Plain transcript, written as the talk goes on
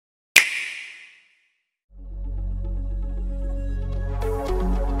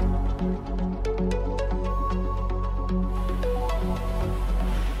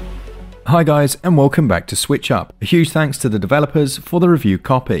Hi guys, and welcome back to Switch Up. A huge thanks to the developers for the review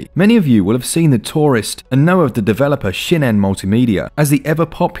copy. Many of you will have seen the Touryst and know of the developer Shin'en Multimedia as the ever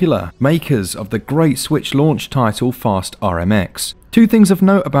popular makers of the great Switch launch title Fast RMX. Two things of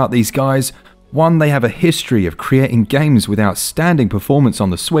note about these guys: one, they have a history of creating games with outstanding performance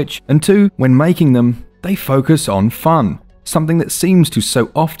on the Switch, and two, when making them, they focus on fun. Something that seems to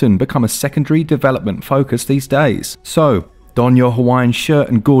so often become a secondary development focus these days. So, don your Hawaiian shirt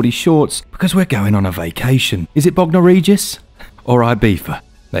and gaudy shorts because we're going on a vacation. Is it Bognor Regis or Ibiza?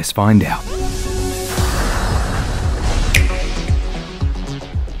 Let's find out.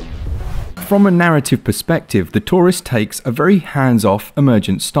 From a narrative perspective, the Touryst takes a very hands-off,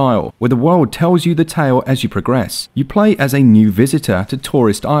 emergent style, where the world tells you the tale as you progress. You play as a new visitor to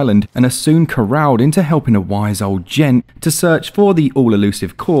Touryst Island and are soon corralled into helping a wise old gent to search for the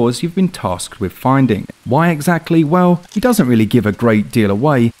all-elusive cause you've been tasked with finding. Why exactly? Well, he doesn't really give a great deal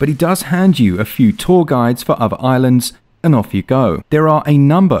away, but he does hand you a few tour guides for other islands, and off you go. There are a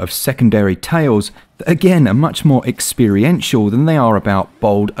number of secondary tales that again are much more experiential than they are about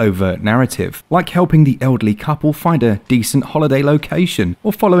bold, overt narrative, like helping the elderly couple find a decent holiday location,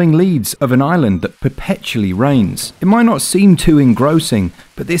 or following leads of an island that perpetually rains. It might not seem too engrossing,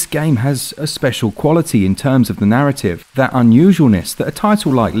 but this game has a special quality in terms of the narrative, that unusualness that a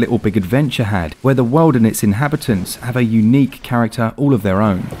title like Little Big Adventure had, where the world and its inhabitants have a unique character all of their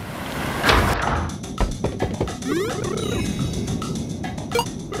own.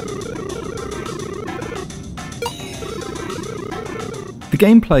 The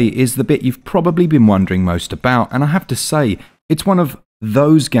gameplay is the bit you've probably been wondering most about, and I have to say, it's one of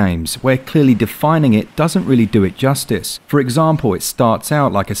those games where clearly defining it doesn't really do it justice. For example, it starts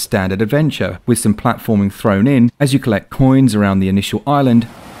out like a standard adventure, with some platforming thrown in as you collect coins around the initial island.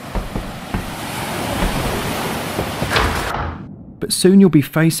 But soon you'll be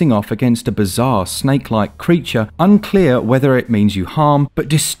facing off against a bizarre snake-like creature, unclear whether it means you harm, but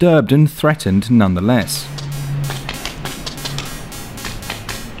disturbed and threatened nonetheless.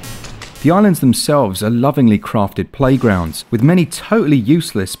 The islands themselves are lovingly crafted playgrounds, with many totally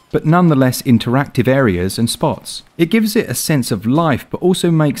useless but nonetheless interactive areas and spots. It gives it a sense of life, but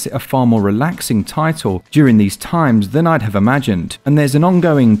also makes it a far more relaxing title during these times than I'd have imagined. And there's an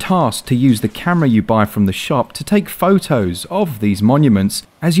ongoing task to use the camera you buy from the shop to take photos of these monuments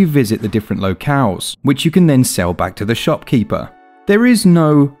as you visit the different locales, which you can then sell back to the shopkeeper. There is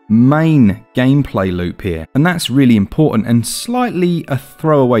no main gameplay loop here, and that's really important and slightly a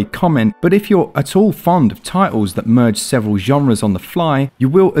throwaway comment, but if you're at all fond of titles that merge several genres on the fly, you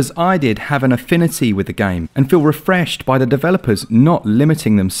will, as I did, have an affinity with the game and feel refreshed by the developers not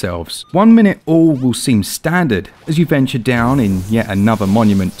limiting themselves. 1 minute all will seem standard as you venture down in yet another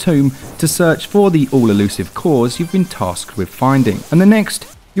monument tomb to search for the all-elusive cause you've been tasked with finding, and the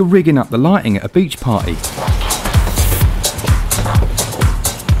next, you're rigging up the lighting at a beach party,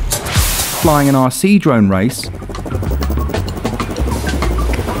 flying an RC drone race,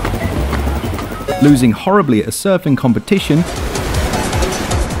 losing horribly at a surfing competition,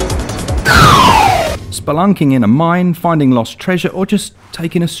 spelunking in a mine, finding lost treasure, or just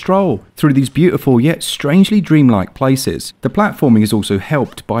taking a stroll through these beautiful yet strangely dreamlike places. The platforming is also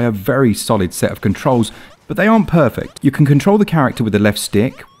helped by a very solid set of controls, but they aren't perfect. You can control the character with the left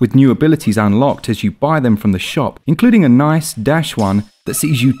stick, with new abilities unlocked as you buy them from the shop, including a nice dash one that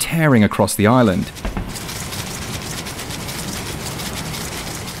sees you tearing across the island,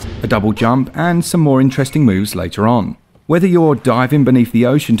 a double jump, and some more interesting moves later on. Whether you're diving beneath the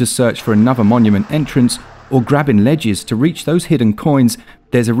ocean to search for another monument entrance, or grabbing ledges to reach those hidden coins,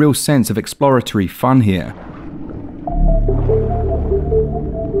 there's a real sense of exploratory fun here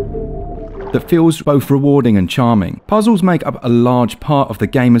that feels both rewarding and charming. Puzzles make up a large part of the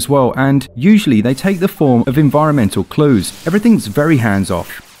game as well, and usually they take the form of environmental clues. Everything's very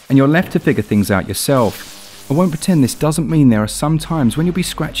hands-off, and you're left to figure things out yourself. I won't pretend this doesn't mean there are some times when you'll be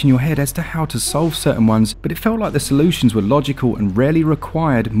scratching your head as to how to solve certain ones, but it felt like the solutions were logical and rarely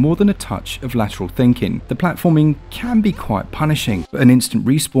required more than a touch of lateral thinking. The platforming can be quite punishing, but an instant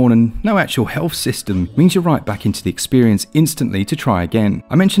respawn and no actual health system means you're right back into the experience instantly to try again.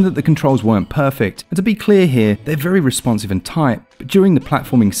 I mentioned that the controls weren't perfect, and to be clear here, they're very responsive and tight, but during the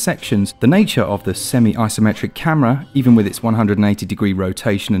platforming sections, the nature of the semi-isometric camera, even with its 180-degree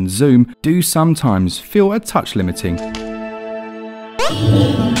rotation and zoom, do sometimes feel a touch limiting.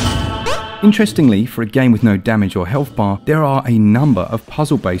 Interestingly, for a game with no damage or health bar, there are a number of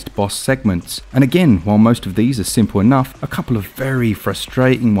puzzle-based boss segments. And again, while most of these are simple enough, a couple of very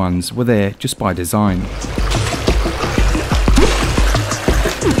frustrating ones were there just by design.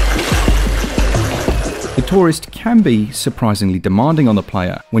 The Tourist can be surprisingly demanding on the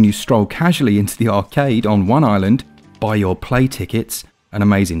player. When you stroll casually into the arcade on one island, buy your play tickets, an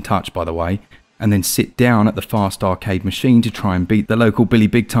amazing touch by the way, and then sit down at the fast arcade machine to try and beat the local Billy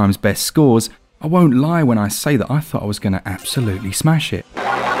Big Time's best scores, I won't lie when I say that I thought I was going to absolutely smash it.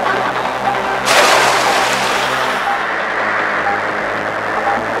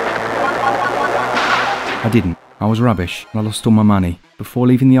 I didn't. I was rubbish and I lost all my money before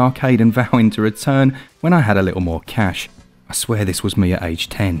leaving the arcade and vowing to return when I had a little more cash. I swear this was me at age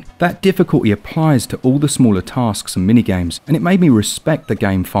 10. That difficulty applies to all the smaller tasks and minigames, and it made me respect the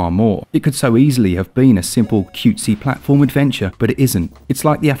game far more. It could so easily have been a simple cutesy platform adventure, but it isn't. It's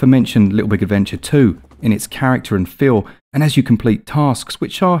like the aforementioned Little Big Adventure 2 in its character and feel, and as you complete tasks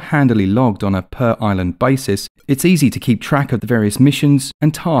which are handily logged on a per island basis, it's easy to keep track of the various missions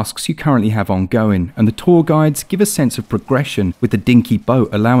and tasks you currently have ongoing, and the tour guides give a sense of progression with the dinky boat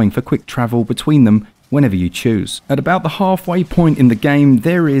allowing for quick travel between them whenever you choose. At about the halfway point in the game,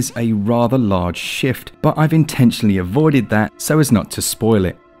 there is a rather large shift, but I've intentionally avoided that so as not to spoil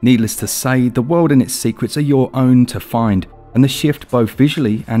it. Needless to say, the world and its secrets are your own to find, and the shift both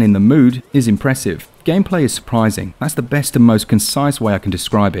visually and in the mood is impressive. Gameplay is surprising. That's the best and most concise way I can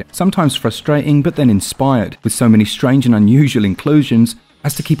describe it. Sometimes frustrating, but then inspired, with so many strange and unusual inclusions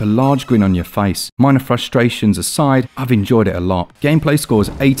as to keep a large grin on your face. Minor frustrations aside, I've enjoyed it a lot. Gameplay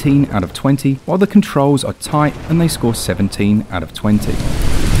scores 18 out of 20, while the controls are tight and they score 17 out of 20.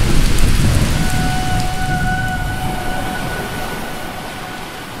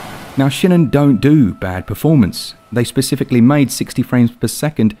 Now Shin'en don't do bad performance. They specifically made 60 frames per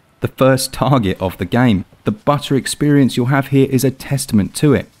second the first target of the game. The butter experience you'll have here is a testament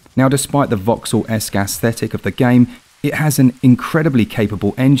to it. Now despite the voxel-esque aesthetic of the game, it has an incredibly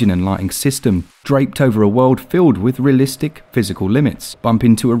capable engine and lighting system, draped over a world filled with realistic physical limits. Bump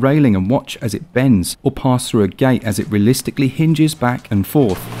into a railing and watch as it bends, or pass through a gate as it realistically hinges back and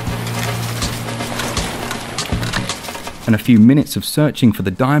forth. And a few minutes of searching for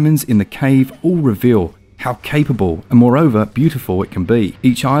the diamonds in the cave all reveal how capable and moreover beautiful it can be.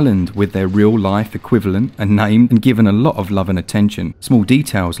 Each island with their real life equivalent and named and given a lot of love and attention. Small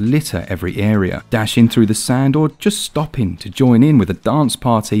details litter every area. Dash in through the sand or just stop in to join in with a dance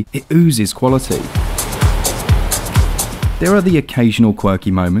party, it oozes quality. There are the occasional quirky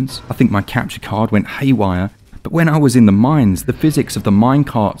moments. I think my capture card went haywire, but when I was in the mines, the physics of the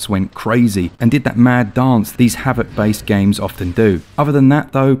minecarts went crazy and did that mad dance these Havoc-based games often do. Other than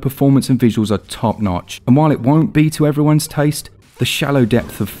that though, performance and visuals are top notch, and while it won't be to everyone's taste, the shallow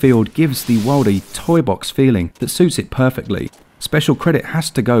depth of field gives the world a toy box feeling that suits it perfectly. Special credit has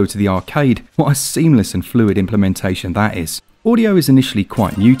to go to the arcade. What a seamless and fluid implementation that is. Audio is initially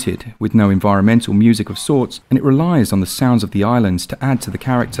quite muted, with no environmental music of sorts, and it relies on the sounds of the islands to add to the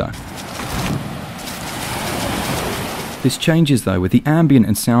character. This changes though, with the ambient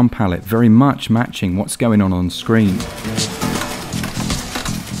and sound palette very much matching what's going on screen.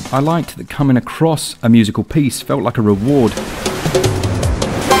 I liked that coming across a musical piece felt like a reward,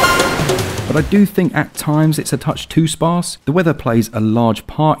 but I do think at times it's a touch too sparse. The weather plays a large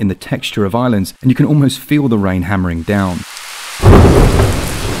part in the texture of islands, and you can almost feel the rain hammering down.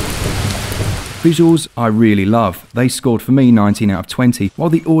 Visuals I really love. They scored for me 19 out of 20,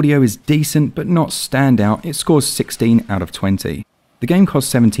 while the audio is decent but not standout, it scores 16 out of 20. The game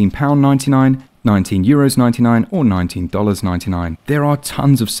costs £17.99, €19.99 or $19.99. There are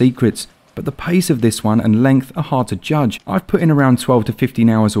tons of secrets, but the pace of this one and length are hard to judge. I've put in around 12 to 15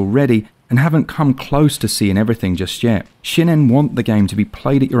 hours already and haven't come close to seeing everything just yet. Shin'en want the game to be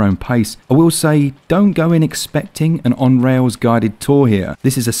played at your own pace. I will say, don't go in expecting an on-rails guided tour here.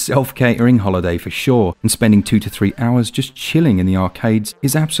 This is a self-catering holiday for sure, and spending 2 to 3 hours just chilling in the arcades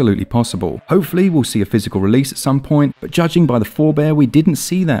is absolutely possible. Hopefully we'll see a physical release at some point, but judging by the forebear, we didn't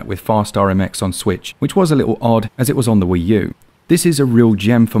see that with Fast RMX on Switch, which was a little odd as it was on the Wii U. This is a real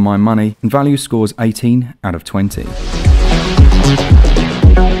gem for my money, and value scores 18 out of 20.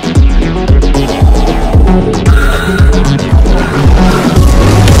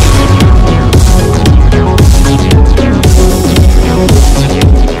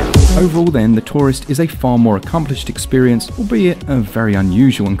 Overall then, the Touryst is a far more accomplished experience, albeit a very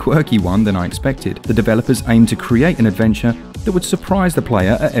unusual and quirky one than I expected. The developers aim to create an adventure that would surprise the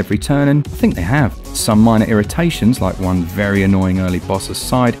player at every turn, and I think they have. Some minor irritations, like one very annoying early boss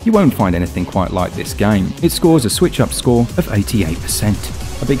aside, you won't find anything quite like this game. It scores a switch-up score of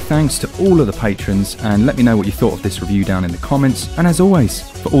 88%. A big thanks to all of the patrons, and let me know what you thought of this review down in the comments, and as always,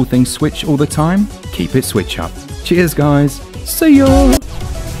 for all things Switch all the time, keep it Switch up. Cheers guys, see ya!